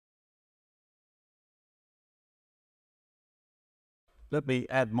let me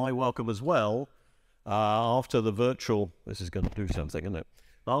add my welcome as well. After the virtual, this is going to do something, isn't it?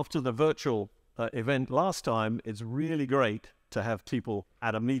 After the virtual event last time, it's really great to have people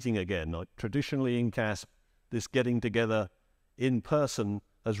at a meeting again. Like traditionally in CASP, this getting together in person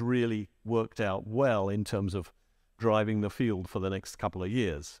has really worked out well in terms of driving the field for the next couple of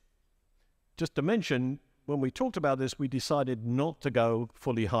years. Just to mention, when we talked about this, we decided not to go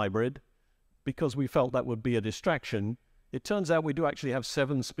fully hybrid because we felt that would be a distraction. It turns out we do actually have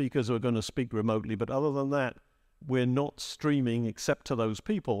 7 speakers who are going to speak remotely, but other than that, we're not streaming except to those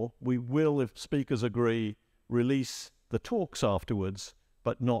people. We will, if speakers agree, release the talks afterwards,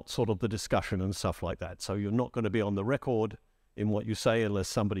 but not sort of the discussion and stuff like that. So you're not going to be on the record in what you say unless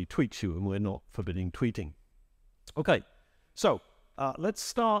somebody tweets you, and we're not forbidding tweeting. Okay, so let's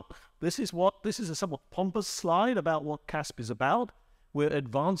start. This is a somewhat pompous slide about what CASP is about. We're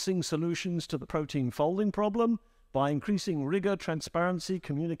advancing solutions to the protein folding problem by increasing rigor, transparency,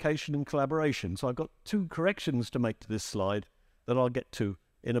 communication, and collaboration. So I've got 2 corrections to make to this slide that I'll get to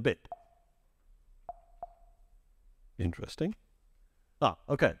in a bit. Interesting.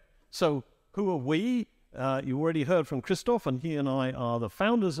 Okay. So who are we? You already heard from Christoph, and he and I are the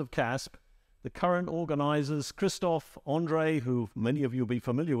founders of CASP. The current organizers, Christoph, Andre, who many of you will be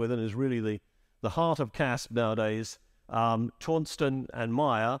familiar with and is really the heart of CASP nowadays, Torsten and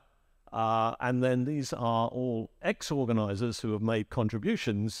Meyer. And then these are all ex-organizers who have made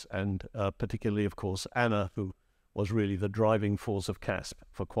contributions, and particularly, of course, Anna, who was really the driving force of CASP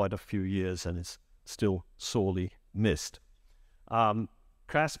for quite a few years and is still sorely missed.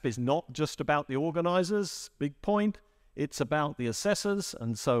 CASP is not just about the organizers, big point. It's about the assessors,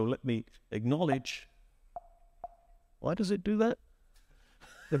 and so let me acknowledge. Why does it do that?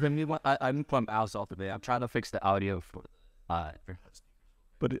 I'm from outside today. I'm trying to fix the audio for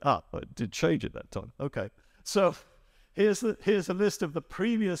But it did change at that time. Okay, so here's a list of the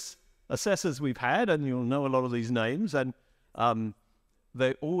previous assessors we've had, and you'll know a lot of these names, and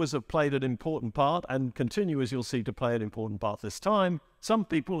they always have played an important part and continue, as you'll see, to play an important part this time. Some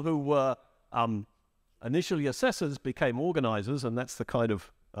people who were initially assessors became organizers, and that's the kind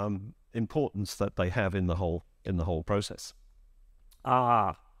of importance that they have in the whole process.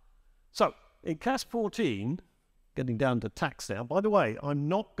 So in CASP15, getting down to tax now. By the way, I'm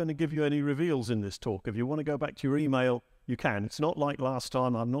not going to give you any reveals in this talk. If you want to go back to your email, you can. It's not like last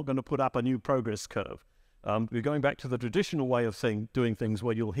time. I'm not going to put up a new progress curve. We're going back to the traditional way of doing things,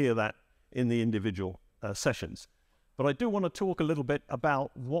 where you'll hear that in the individual sessions. But I do want to talk a little bit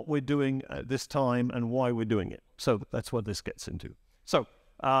about what we're doing at this time and why we're doing it. So that's what this gets into. So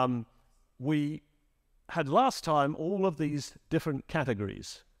we had last time all of these different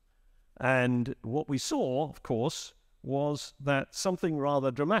categories. And what we saw, of course, was that something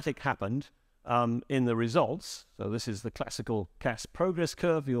rather dramatic happened in the results. So this is the classical CASP progress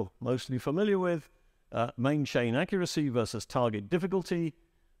curve you're mostly familiar with. Main chain accuracy versus target difficulty,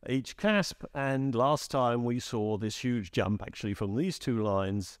 each CASP. And last time we saw this huge jump actually from these 2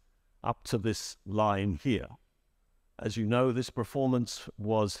 lines up to this line here. As you know, this performance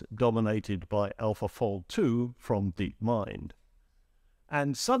was dominated by AlphaFold 2 from DeepMind.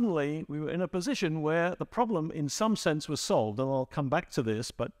 And suddenly we were in a position where the problem in some sense was solved, and I'll come back to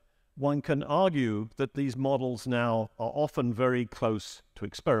this, but one can argue that these models now are often very close to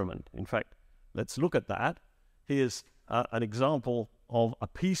experiment. In fact, let's look at that. Here's an example of a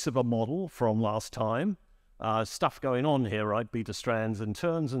piece of a model from last time. Stuff going on here, right? Beta strands and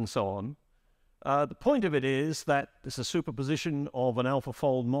turns and so on. The point of it is that there's a superposition of an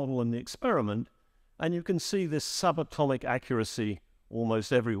AlphaFold model and the experiment, and you can see this subatomic accuracy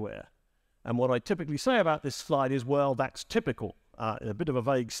almost everywhere. And what I typically say about this slide is, well, that's typical, a bit of a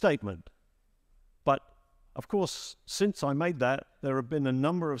vague statement. But of course, since I made that, there have been a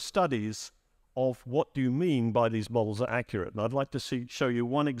number of studies of what do you mean by these models are accurate. And I'd like to show you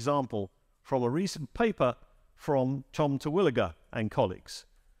one example from a recent paper from Tom Terwilliger and colleagues.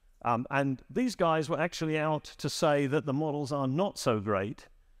 And these guys were actually out to say that the models are not so great.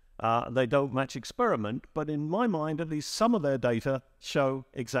 They don't match experiment, but in my mind, at least some of their data show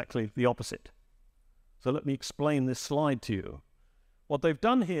exactly the opposite. So let me explain this slide to you. What they've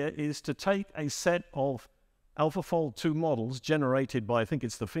done here is to take a set of AlphaFold 2 models generated by, I think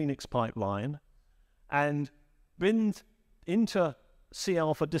it's the Phoenix pipeline, and binned into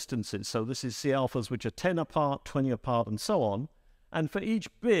C-alpha distances. So this is C-alphas which are 10 apart, 20 apart, and so on. And for each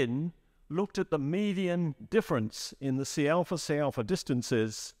bin, looked at the median difference in the C-alpha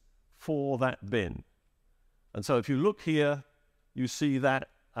distances for that bin. And so if you look here, you see that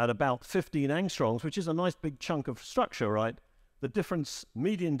at about 15 angstroms, which is a nice big chunk of structure, right? The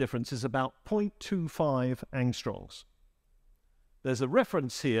median difference is about 0.25 angstroms. there's a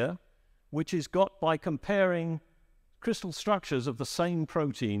reference here which is got by comparing crystal structures of the same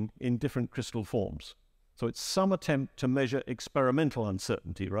protein in different crystal forms. So it's some attempt to measure experimental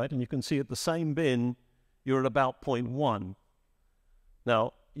uncertainty, right? And you can see at the same bin, you're at about 0.1.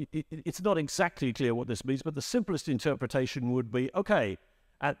 Now, it's not exactly clear what this means, but the simplest interpretation would be, okay,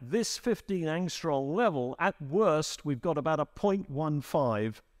 at this 15 angstrom level, at worst, we've got about a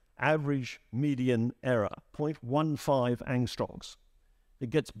 0.15 average median error, 0.15 angstroms. It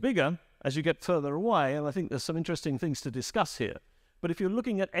gets bigger as you get further away, and I think there's some interesting things to discuss here. But if you're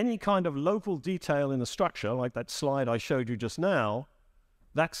looking at any kind of local detail in a structure, like that slide I showed you just now,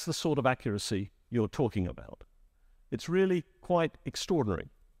 that's the sort of accuracy you're talking about. It's really quite extraordinary.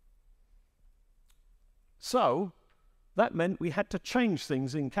 So that meant we had to change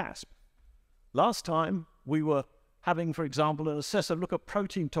things in CASP. Last time we were having, for example, an assessor look at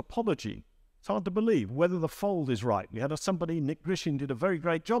protein topology. It's hard to believe whether the fold is right. We had somebody, Nick Grishin, did a very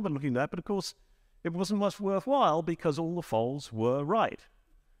great job at looking at that, but of course it wasn't much worthwhile because all the folds were right.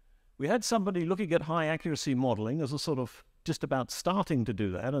 We had somebody looking at high accuracy modeling as a sort of just about starting to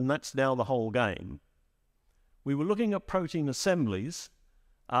do that, and that's now the whole game. We were looking at protein assemblies.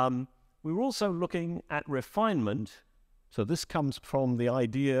 We were also looking at refinement. So this comes from the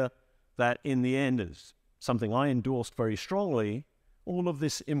idea that in the end, is something I endorsed very strongly, all of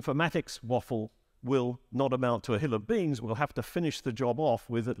this informatics waffle will not amount to a hill of beans. We'll have to finish the job off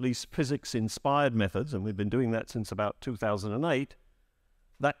with at least physics-inspired methods, and we've been doing that since about 2008.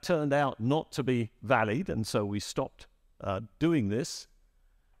 That turned out not to be valid, and so we stopped doing this.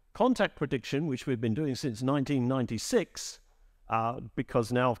 Contact prediction, which we've been doing since 1996,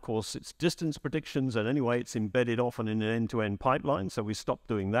 because now, of course, it's distance predictions, and anyway, it's embedded often in an end-to-end pipeline, so we stopped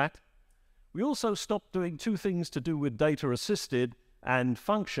doing that. We also stopped doing two things to do with data-assisted and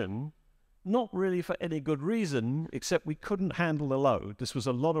function, not really for any good reason, except we couldn't handle the load. This was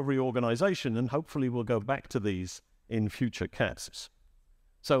a lot of reorganization, and hopefully we'll go back to these in future CASPs.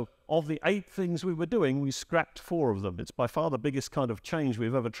 So of the 8 things we were doing, we scrapped 4 of them. It's by far the biggest kind of change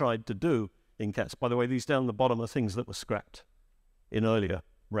we've ever tried to do in CASP. By the way, these down the bottom are things that were scrapped in earlier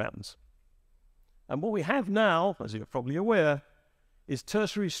rounds. And what we have now, as you're probably aware, is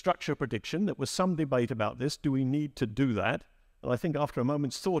tertiary structure prediction. There was some debate about this. Do we need to do that? And I think after a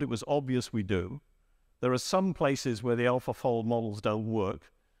moment's thought, it was obvious we do. There are some places where the AlphaFold models don't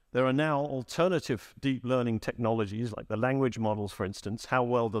work. There are now alternative deep learning technologies, like the language models, for instance. How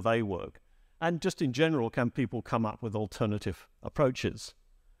well do they work? And just in general, can people come up with alternative approaches?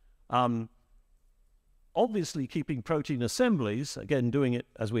 Obviously, keeping protein assemblies, again, doing it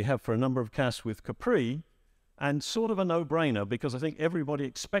as we have for a number of CASPs with Capri, and sort of a no-brainer, because I think everybody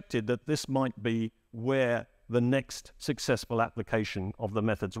expected that this might be where the next successful application of the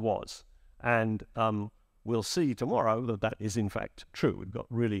methods was. And we'll see tomorrow that that is in fact true. We've got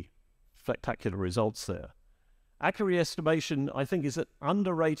really spectacular results there. Accuracy estimation, I think, is an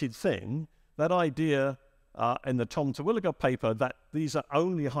underrated thing. That idea in the Tom Terwilliger paper that these are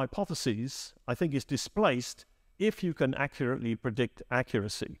only hypotheses, I think, is displaced if you can accurately predict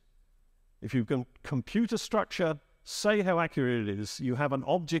accuracy. If you can compute a structure, say how accurate it is, you have an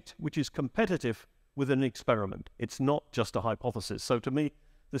object which is competitive with an experiment. It's not just a hypothesis. So to me,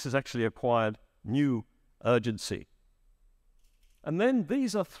 this has actually acquired new urgency. And then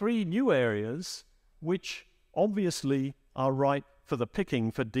these are 3 new areas which obviously are right for the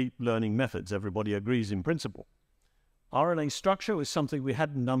picking for deep learning methods. Everybody agrees in principle. RNA structure is something we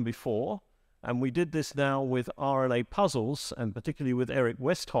hadn't done before, and we did this now with RNA puzzles, and particularly with Eric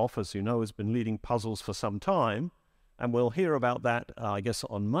Westhoff, as you know, has been leading puzzles for some time, and we'll hear about that, I guess,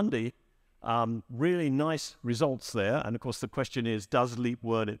 on Monday. Really nice results there, and of course the question is, does leap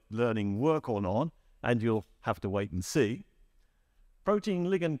learning work or not? And you'll have to wait and see. Protein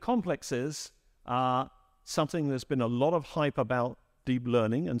ligand complexes are something there's been a lot of hype about deep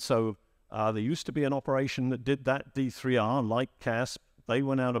learning, and so there used to be an operation that did that, D3R, like CASP. They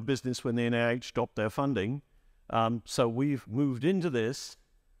went out of business when the NIH stopped their funding. So we've moved into this.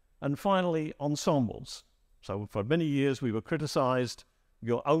 And finally, ensembles. So for many years we were criticized.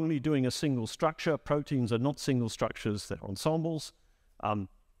 You're only doing a single structure. Proteins are not single structures, they're ensembles.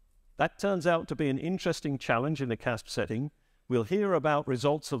 That turns out to be an interesting challenge in the CASP setting. We'll hear about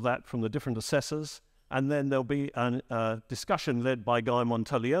results of that from the different assessors, and then there'll be a discussion led by Guy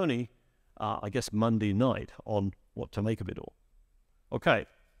Montaglione, I guess Monday night, on what to make of it all. Okay,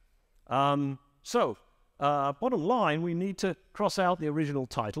 bottom line, we need to cross out the original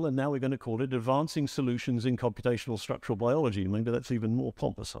title, and now we're going to call it Advancing Solutions in Computational Structural Biology. Maybe that's even more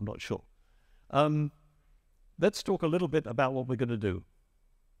pompous, I'm not sure. Let's talk a little bit about what we're going to do.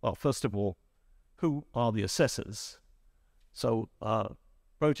 Well, first of all, who are the assessors? So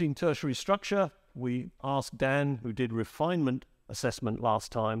protein tertiary structure, we asked Dan, who did refinement assessment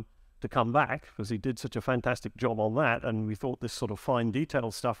last time, to come back because he did such a fantastic job on that, and we thought this sort of fine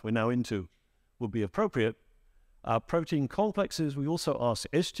detail stuff we're now into would be appropriate. Protein complexes, we also asked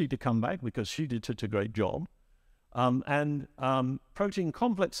SG to come back because she did such a great job. Protein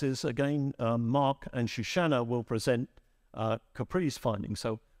complexes, again, Mark and Shoshana will present Capri's findings.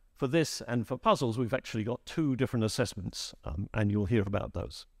 So for this and for puzzles, we've actually got 2 different assessments, and you'll hear about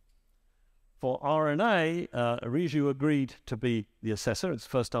those. For RNA, Riju agreed to be the assessor. It's the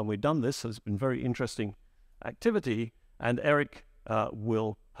first time we've done this, so it's been very interesting activity. And Eric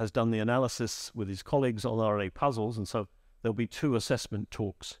has done the analysis with his colleagues on RNA puzzles, and so there'll be 2 assessment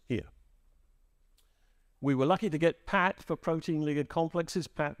talks here. We were lucky to get Pat for protein ligand complexes.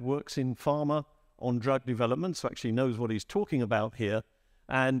 Pat works in pharma on drug development, so actually knows what he's talking about here,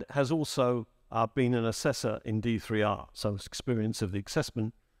 and has also been an assessor in D3R, so experience of the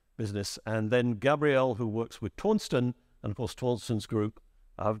assessment business. And then Gabrielle, who works with Torsten, and of course Torsten's group,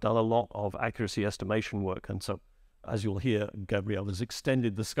 have done a lot of accuracy estimation work. And so, as you'll hear, Gabrielle has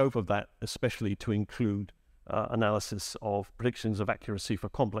extended the scope of that, especially to include analysis of predictions of accuracy for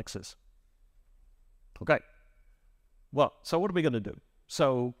complexes. Okay, well, so what are we going to do?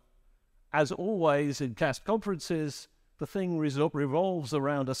 So, as always in CASP conferences, the thing revolves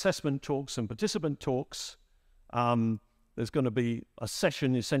around assessment talks and participant talks. There's going to be a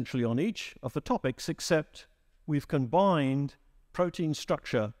session essentially on each of the topics, except we've combined protein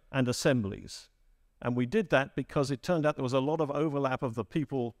structure and assemblies. And we did that because it turned out there was a lot of overlap of the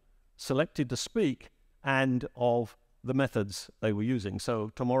people selected to speak and of the methods they were using.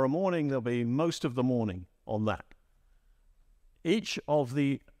 So tomorrow morning, there'll be most of the morning on that. Each of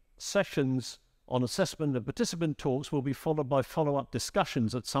the sessions on assessment and participant talks will be followed by follow-up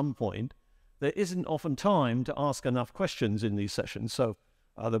discussions at some point. There isn't often time to ask enough questions in these sessions, so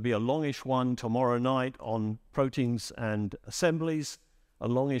there'll be a longish one tomorrow night on proteins and assemblies, a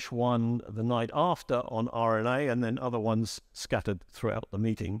longish one the night after on RNA, and then other ones scattered throughout the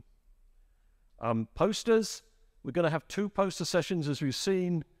meeting. Posters, we're going to have 2 poster sessions, as we've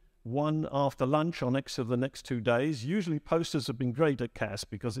seen, one after lunch on X of the next 2 days. Usually posters have been great at CASP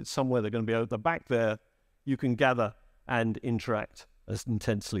because it's somewhere they're going to be at the back there. You can gather and interact as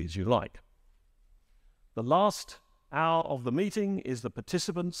intensely as you like. The last hour of the meeting is the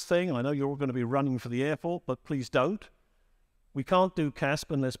participants thing. I know you're all going to be running for the airport, but please don't. We can't do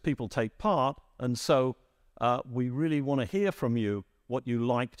CASP unless people take part, and so we really want to hear from you what you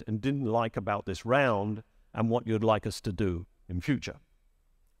liked and didn't like about this round and what you'd like us to do in future.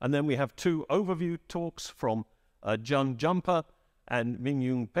 And then we have 2 overview talks from Jung Jumper and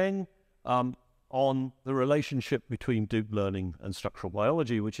Mingyung Peng on the relationship between deep learning and structural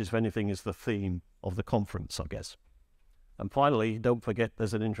biology, which, if anything, is the theme of the conference, I guess. And finally, don't forget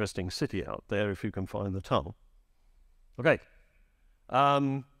there's an interesting city out there if you can find the tunnel. Okay.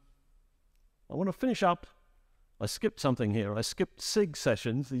 I want to finish up. I skipped something here. I skipped SIG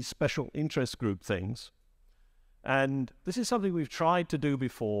sessions, these special interest group things. And this is something we've tried to do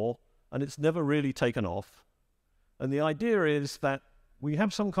before, and it's never really taken off. And the idea is that we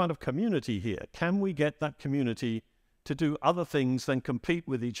have some kind of community here. Can we get that community to do other things than compete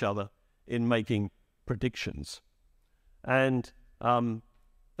with each other in making predictions? And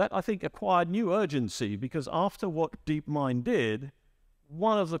that, I think, acquired new urgency, because after what DeepMind did,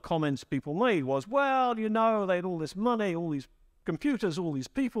 one of the comments people made was, well, you know, they had all this money, all these computers, all these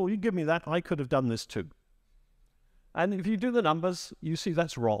people, you give me that, I could have done this too. And if you do the numbers, you see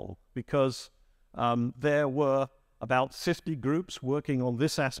that's wrong, because there were about 50 groups working on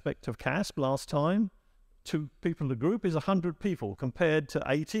this aspect of CASP last time. 2 people a group is 100 people, compared to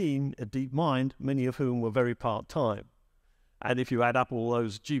 18 at DeepMind, many of whom were very part-time. And if you add up all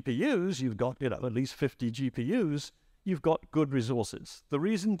those GPUs, you've got, you know, at least 50 GPUs, you've got good resources. The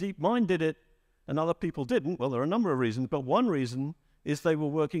reason DeepMind did it and other people didn't, well, there are a number of reasons, but one reason is they were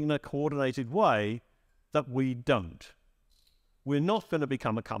working in a coordinated way that we don't. We're not going to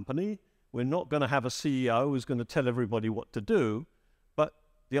become a company. We're not going to have a CEO who's going to tell everybody what to do. But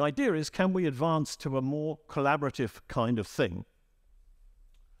the idea is, can we advance to a more collaborative kind of thing?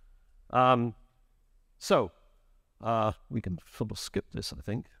 We can sort of skip this, I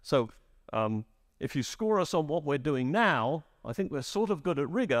think. So if you score us on what we're doing now, I think we're sort of good at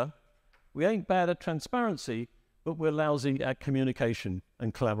rigor. We ain't bad at transparency, but we're lousy at communication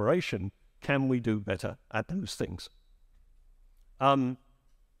and collaboration. Can we do better at those things? So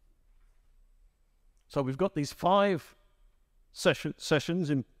we've got these 5 sessions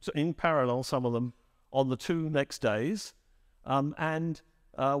in parallel, some of them on the 2 next days.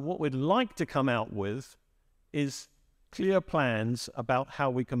 What we'd like to come out with is clear plans about how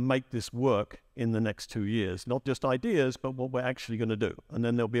we can make this work in the next 2 years. Not just ideas, but what we're actually going to do. And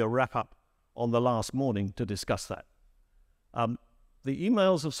then there'll be a wrap-up on the last morning to discuss that. The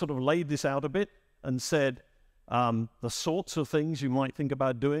emails have sort of laid this out a bit and said the sorts of things you might think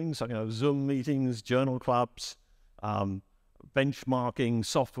about doing, so Zoom meetings, journal clubs, benchmarking,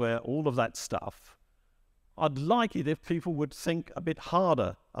 software, all of that stuff. I'd like it if people would think a bit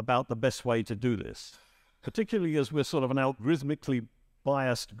harder about the best way to do this, particularly as we're sort of an algorithmically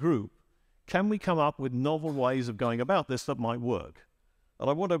biased group. Can we come up with novel ways of going about this that might work? And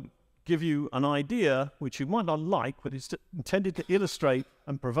I want to give you an idea which you might not like, but it's intended to illustrate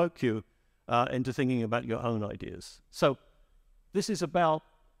and provoke you into thinking about your own ideas. So this is about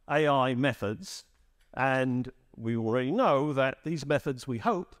AI methods, and we already know that these methods, we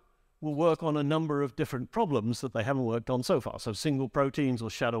hope, will work on a number of different problems that they haven't worked on so far. So single proteins or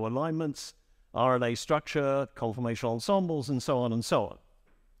shadow alignments, RNA structure, conformational ensembles, and so on and so on.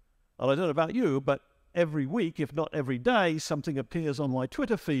 And I don't know about you, but every week, if not every day, something appears on my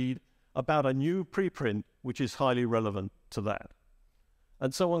Twitter feed about a new preprint which is highly relevant to that.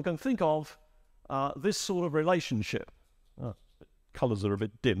 And so one can think of this sort of relationship. Colors are a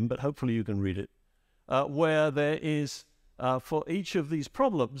bit dim, but hopefully you can read it. Where there is, for each of these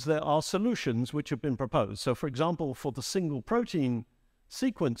problems, there are solutions which have been proposed. So for example, for the single protein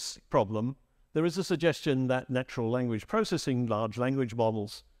sequence problem, there is a suggestion that natural language processing, large language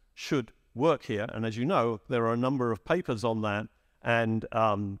models, should work here. And as you know, there are a number of papers on that, and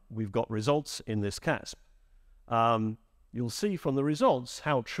we've got results in this CASP. You'll see from the results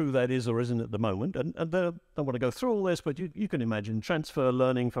how true that is or isn't at the moment. And I don't want to go through all this, but you can imagine transfer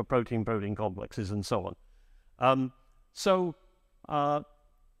learning for protein-protein complexes and so on.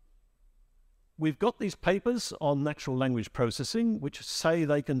 We've got these papers on natural language processing which say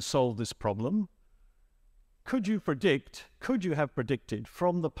they can solve this problem. Could you have predicted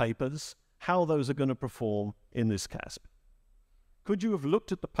from the papers how those are going to perform in this CASP? Could you have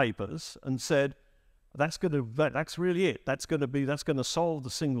looked at the papers and said, that's really it, that's going to solve the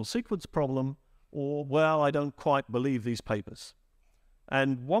single sequence problem, or, well, I don't quite believe these papers?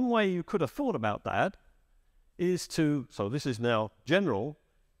 And one way you could have thought about that is so this is now general,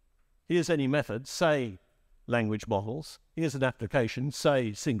 here's any method, say language models, here's an application,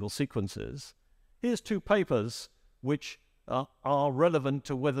 say single sequences, here's two papers which are relevant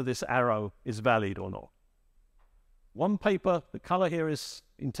to whether this arrow is valid or not. One paper, the color here is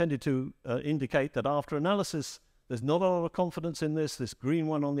intended to indicate that after analysis, there's not a lot of confidence in this. This green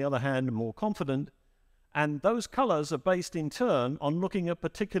one, on the other hand, more confident. And those colors are based in turn on looking at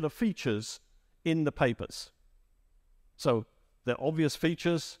particular features in the papers. So they're obvious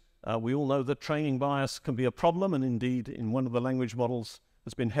features. We all know that training bias can be a problem, and indeed, in one of the language models,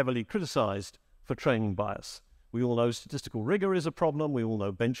 has been heavily criticized for training bias. We all know statistical rigor is a problem. We all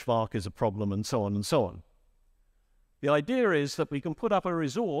know benchmark is a problem, and so on and so on. The idea is that we can put up a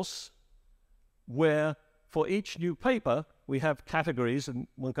resource where for each new paper we have categories, and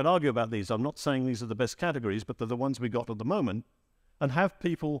one can argue about these. I'm not saying these are the best categories, but they're the ones we got at the moment, and have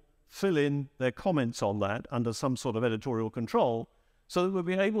people fill in their comments on that under some sort of editorial control, so that we'll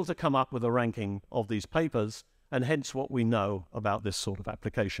be able to come up with a ranking of these papers, and hence what we know about this sort of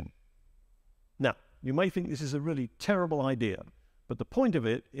application. Now, you may think this is a really terrible idea, but the point of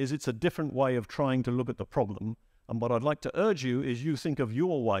it is it's a different way of trying to look at the problem. And what I'd like to urge you is you think of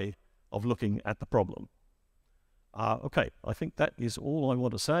your way of looking at the problem. Okay, I think that is all I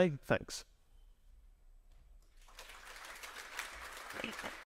want to say. Thanks.